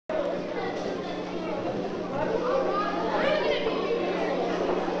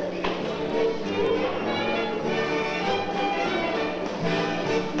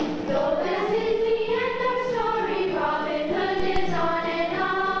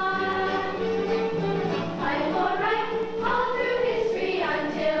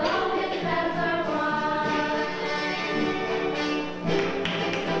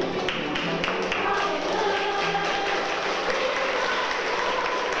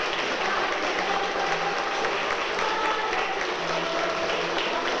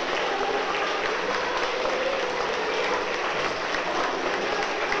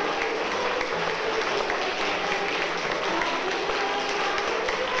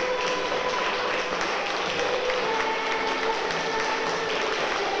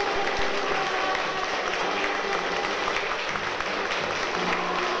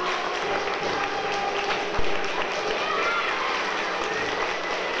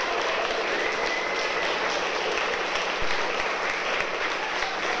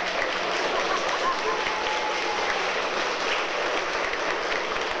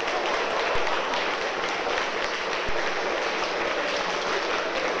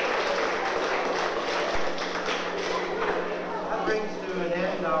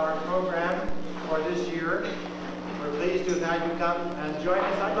come and join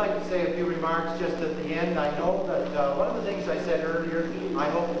us. I'd like to say a few remarks just at the end. I know that one of the things I said earlier, I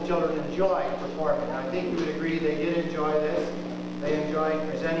hope the children enjoy performing. I think you would agree they did enjoy this. They enjoyed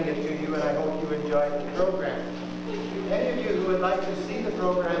presenting it to you, and I hope you enjoyed the program. Any of you who would like to see the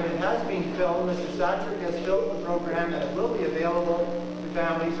program, it has been filmed. Mr. Satrick has filmed the program, and it will be available to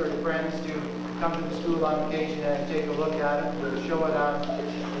families or to friends to come to the school on occasion and take a look at it. We'll show it on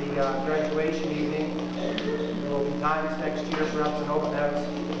the graduation evening. There will be times next year for us an open house,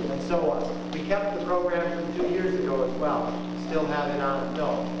 and so on. We kept the program from 2 years ago as well. Still have it on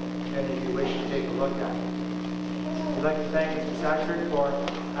film, if you wish to take a look at it. I'd like to thank Mr. Satrick for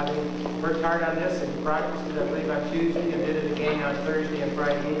having worked hard on this and practiced it, I believe, on Tuesday and did it again on Thursday and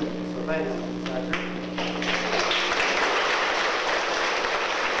Friday evening. So thanks, Mr. Satrick.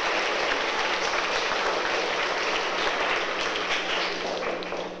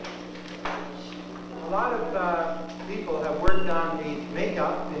 A lot of people have worked on the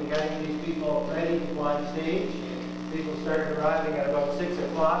makeup in getting these people ready to go on stage. People started arriving at about 6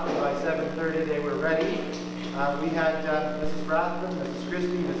 o'clock, and by 7:30 they were ready. We had Mrs. Rathman, Mrs.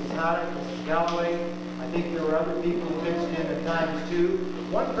 Christie, Mrs. Haddock, Mrs. Galloway. I think there were other people who pitched in at times too.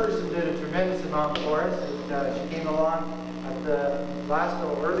 One person did a tremendous amount for us. She came along at the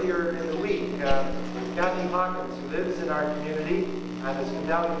earlier in the week. Kathy Hawkins, who lives in our community and has come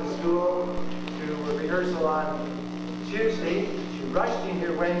down to the school to a rehearsal on Tuesday. She rushed in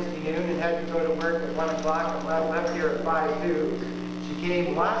here Wednesday noon and had to go to work at 1 o'clock and left here at 5:02. She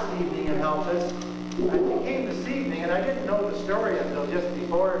came last evening and helped us. And she came this evening, and I didn't know the story until just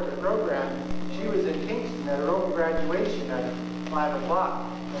before the program. She was in Kingston at her own graduation at 5 o'clock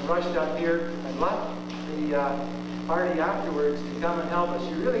and rushed up here and left the party afterwards to come and help us.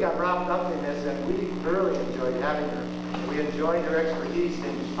 She really got wrapped up in this, and we thoroughly enjoyed having her. We enjoyed her expertise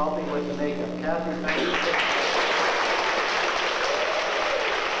in helping with the makeup. Kathy, thank you.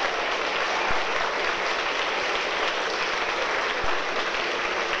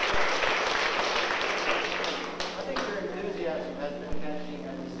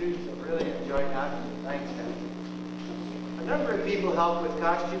 People help with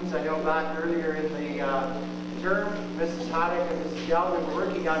costumes. I know back earlier in the term, Mrs. Haddock and Mrs. Galloway were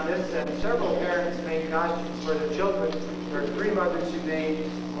working on this, and several parents made costumes for their children. There are 3 mothers who made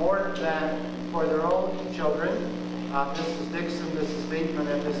more than for their own children, Mrs. Dixon, Mrs. Bateman,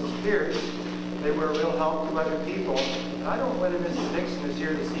 and Mrs. Pierce. They were a real help to other people. And I don't know whether Mrs. Dixon is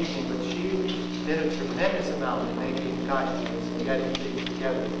here this evening, but she did a tremendous amount in making costumes and getting things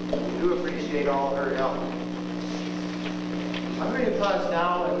together. We do appreciate all her help. I'm going to pause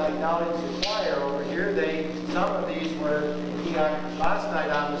now and acknowledge the choir over here. Some of these were last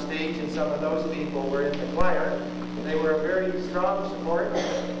night on the stage, and some of those people were in the choir. They were a very strong support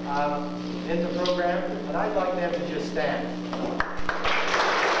in the program, and I'd like them to just stand. A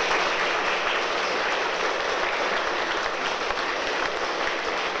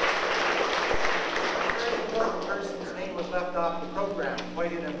very important person's name was left off the program,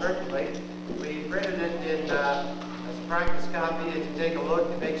 quite inadvertently. We printed it in practice copy to take a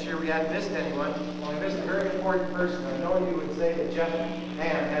look to make sure we hadn't missed anyone. Well, we missed a very important person. I know you would say that Jeff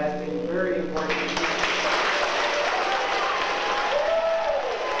Hand has been very important.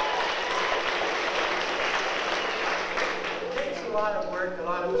 It takes a lot of work, a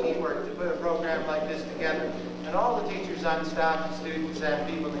lot of teamwork to put a program like this together. And all the teachers on staff, and students, and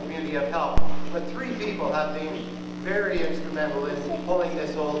people in the community have helped. But 3 people have been very instrumental in pulling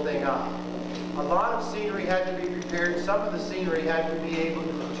this whole thing off. A lot of scenery had to be prepared. Some of the scenery had to be able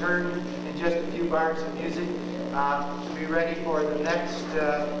to turn in just a few bars of music to be ready for the next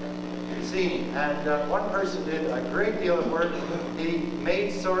scene. And one person did a great deal of work. He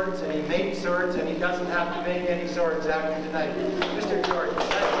made swords, and he made swords, and he doesn't have to make any swords after tonight. Mr. Jordan.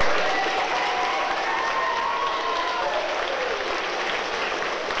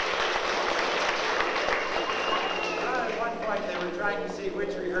 Trying to see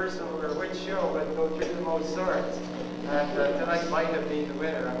which rehearsal or which show would go through the most swords. And tonight might have been the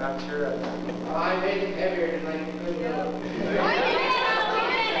winner, I'm not sure of that. I made it heavier tonight.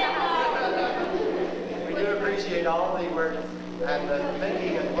 We do appreciate all the work and the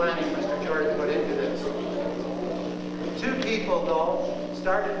thinking and planning Mr. Jordan put into this. 2 people, though,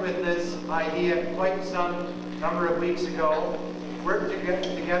 started with this idea quite some number of weeks ago, worked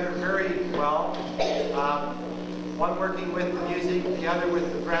together very well. One working with the music, the other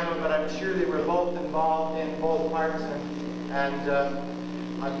with the drama, but I'm sure they were both involved in both parts, and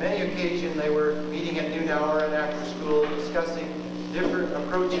on many occasions they were meeting at noon hour and after school, discussing different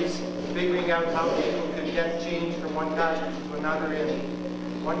approaches, figuring out how people could get change from one costume to another.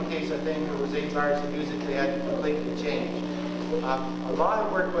 In one case, I think it was 8 bars of music they had to completely change. A lot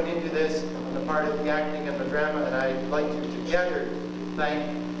of work went into this on the part of the acting and the drama, and I'd like to together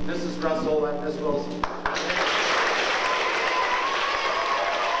thank Mrs. Russell and Ms. Wilson. I'd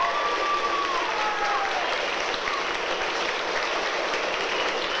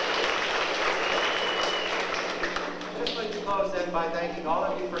just like to close then by thanking all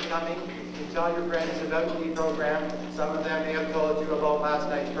of you for coming. You can tell your friends about the program. Some of them may have told you about last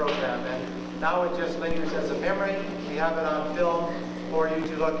night's program. And now it just lingers as a memory. We have it on film for you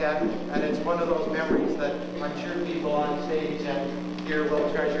to look at, and it's one of those memories that I'm sure people on stage and here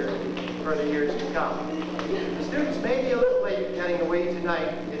will treasure for the years to come. The students may be a little late getting away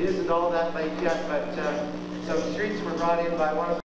tonight. It isn't all that late yet, but some treats were brought in by one of the